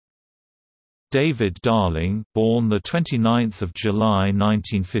David Darling, born 29 July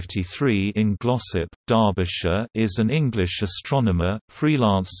 1953 in Glossop, Derbyshire, is an English astronomer,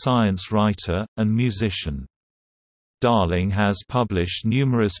 freelance science writer, and musician. Darling has published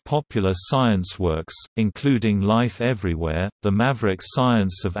numerous popular science works, including Life Everywhere, The Maverick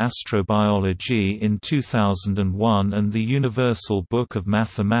Science of Astrobiology in 2001 and The Universal Book of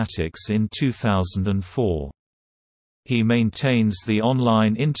Mathematics in 2004. He maintains the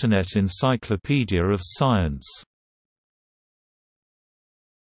online Internet Encyclopedia of Science.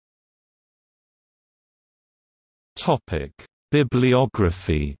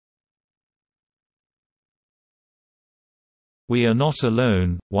 Bibliography. We Are Not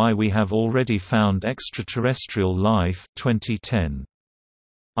Alone, Why We Have Already Found Extraterrestrial Life 2010.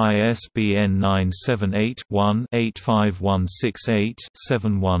 ISBN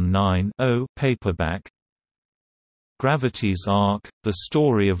 978-1-85168-719-0 paperback. Gravity's Arc, The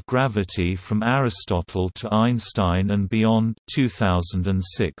Story of Gravity from Aristotle to Einstein and Beyond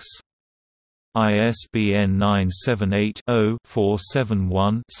 2006. ISBN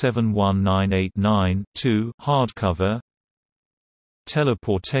 978-0-471-71989-2 hardcover.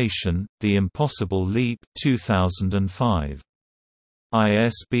 Teleportation, The Impossible Leap 2005.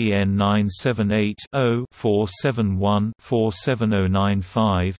 ISBN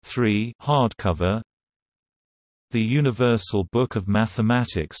 978-0-471-47095-3 hardcover. The Universal Book of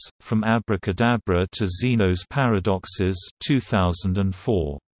Mathematics, From Abracadabra to Zeno's Paradoxes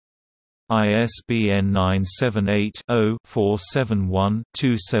 2004. ISBN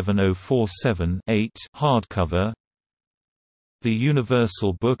 978-0-471-27047-8 hardcover. The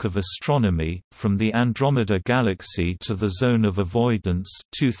Universal Book of Astronomy, From the Andromeda Galaxy to the Zone of Avoidance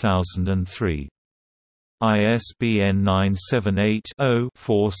 2003. ISBN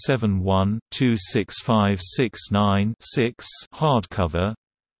 978-0-471-26569-6 hardcover.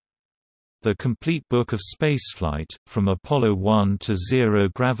 The Complete Book of Spaceflight, From Apollo 1 to Zero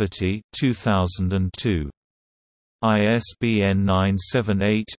Gravity 2002. ISBN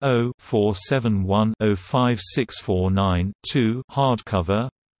 978-0-471-05649-2 hardcover.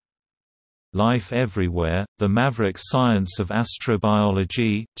 Life Everywhere, The Maverick Science of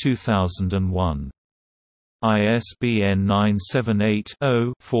Astrobiology 2001. ISBN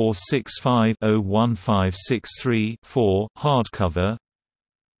 978-0-465-01563-4 hardcover.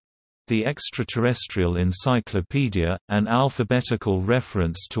 The Extraterrestrial Encyclopedia, An Alphabetical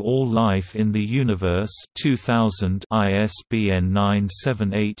Reference to All Life in the Universe 2000. ISBN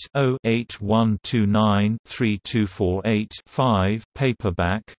 978-0-8129-3248-5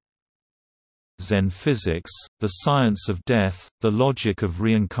 paperback. Zen Physics, The Science of Death, The Logic of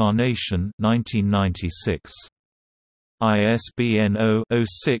Reincarnation 1996. ISBN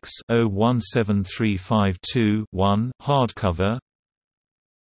 0-06-017352-1 hardcover.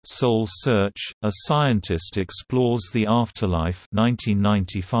 Soul Search, A Scientist Explores the Afterlife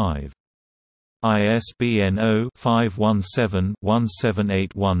 1995. ISBN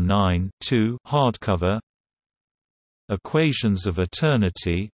 0-517-17819-2 hardcover. Equations of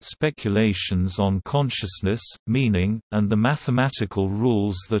Eternity, Speculations on Consciousness, Meaning, and the Mathematical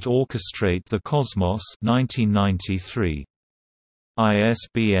Rules that Orchestrate the Cosmos 1993.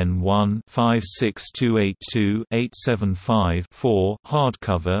 ISBN 1-56282-875-4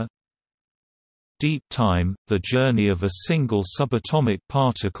 hardcover. Deep Time, The Journey of a Single Subatomic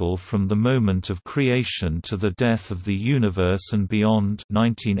Particle from the Moment of Creation to the Death of the Universe and Beyond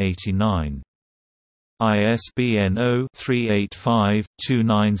 1989. ISBN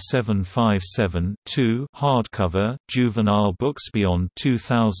 0-385-29757-2 hardcover, Juvenile Books Beyond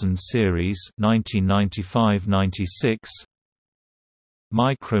 2000 series 1995–96.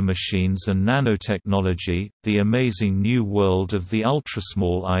 Micromachines and Nanotechnology, The Amazing New World of the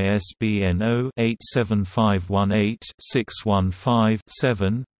Ultrasmall ISBN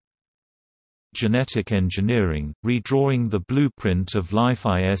 0-87518-615-7. Genetic Engineering, Redrawing the Blueprint of Life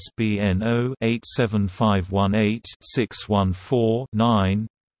ISBN 0-87518-614-9.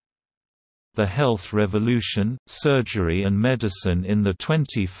 The Health Revolution, Surgery and Medicine in the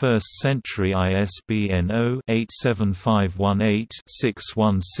 21st Century ISBN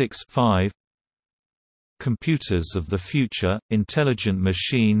 0-87518-616-5. Computers of the Future, Intelligent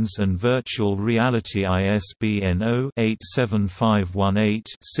Machines and Virtual Reality ISBN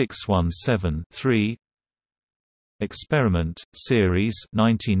 0-87518-617-3. Experiment, Series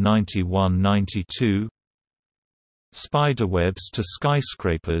 1991–92. Spiderwebs to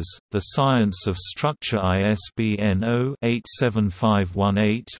Skyscrapers, The Science of Structure ISBN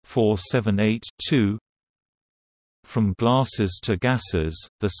 0-87518-478-2. From Glasses to Gases,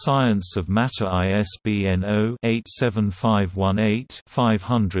 The Science of Matter ISBN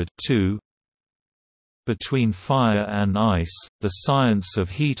 0-87518-500-2. Between Fire and Ice, The Science of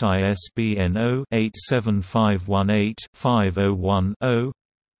Heat ISBN 0-87518-5010.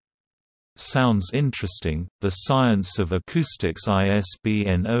 Sounds Interesting, The Science of Acoustics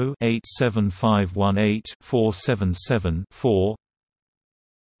ISBN 0-87518-477-4.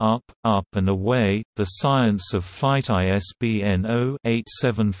 Up, Up and Away, The Science of Flight ISBN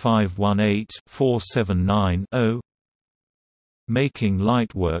 0-87518-479-0. Making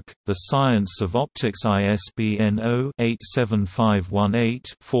Light Work, The Science of Optics ISBN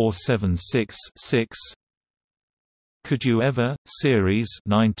 0-87518-476-6. Could You Ever? Series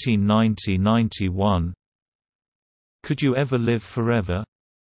 1990-91. Could You Ever Live Forever?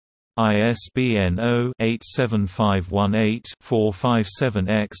 ISBN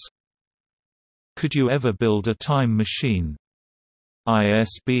 0-87518-457-X. Could You Ever Build a Time Machine?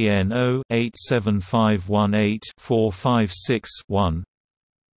 ISBN 0-87518-456-1.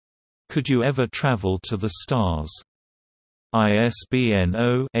 Could You Ever Travel to the Stars? ISBN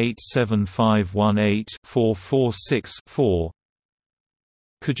 0-87518-446-4.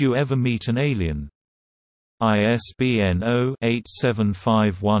 Could You Ever Meet an Alien? ISBN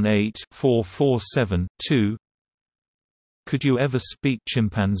 0-87518-447-2. Could You Ever Speak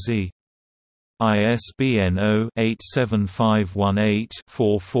Chimpanzee? ISBN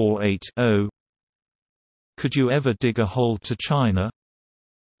 0-87518-448-0. Could You Ever Dig a Hole to China?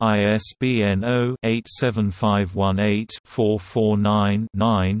 ISBN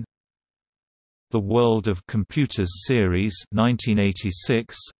 0-87518-449-9. The World of Computers Series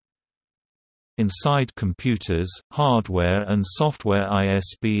 1986. Inside Computers, Hardware and Software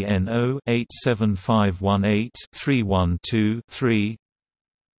ISBN 0-87518-312-3.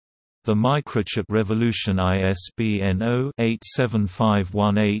 The Microchip Revolution ISBN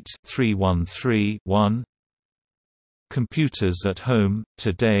 0-87518-313-1. Computers at Home,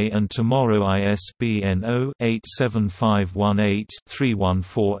 Today and Tomorrow ISBN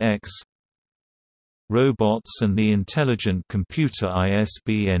 0-87518-314-X. Robots and the Intelligent Computer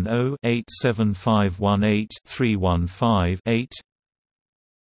ISBN 0-87518-315-8.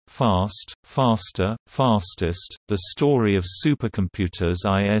 Fast, Faster, Fastest, The Story of Supercomputers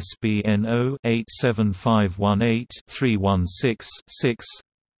ISBN 0-87518-316-6.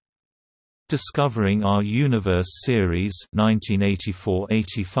 Discovering Our Universe Series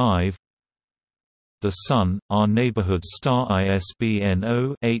 1984-85. The Sun, Our Neighborhood Star ISBN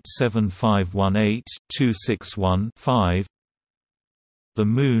 0-87518-261-5. The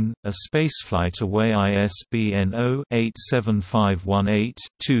Moon, A Spaceflight Away ISBN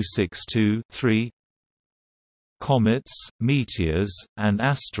 0-87518-262-3. Comets, Meteors, and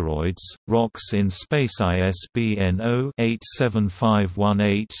Asteroids, Rocks in Space ISBN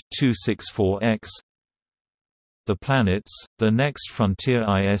 0-87518-264-X. The Planets, The Next Frontier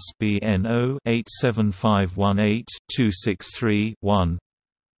ISBN 0-87518-263-1.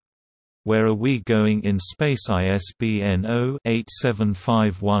 Where Are We Going in Space ISBN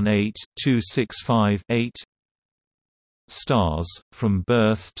 0-87518-265-8. Stars, From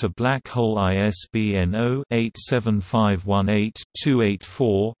Birth to Black Hole ISBN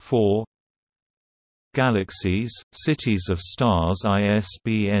 0-87518-284-4. Galaxies, Cities of Stars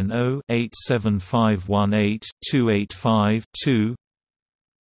ISBN 0-87518-285-2.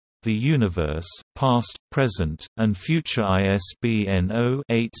 The Universe, Past, Present, and Future ISBN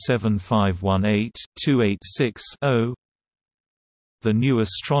 0-87518-286-0. The New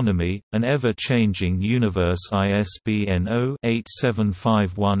Astronomy, An Ever-Changing Universe ISBN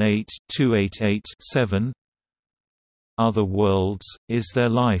 0-87518-288-7. Other Worlds, Is There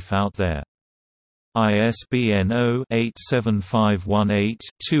Life Out There? ISBN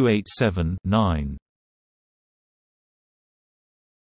 0-87518-287-9.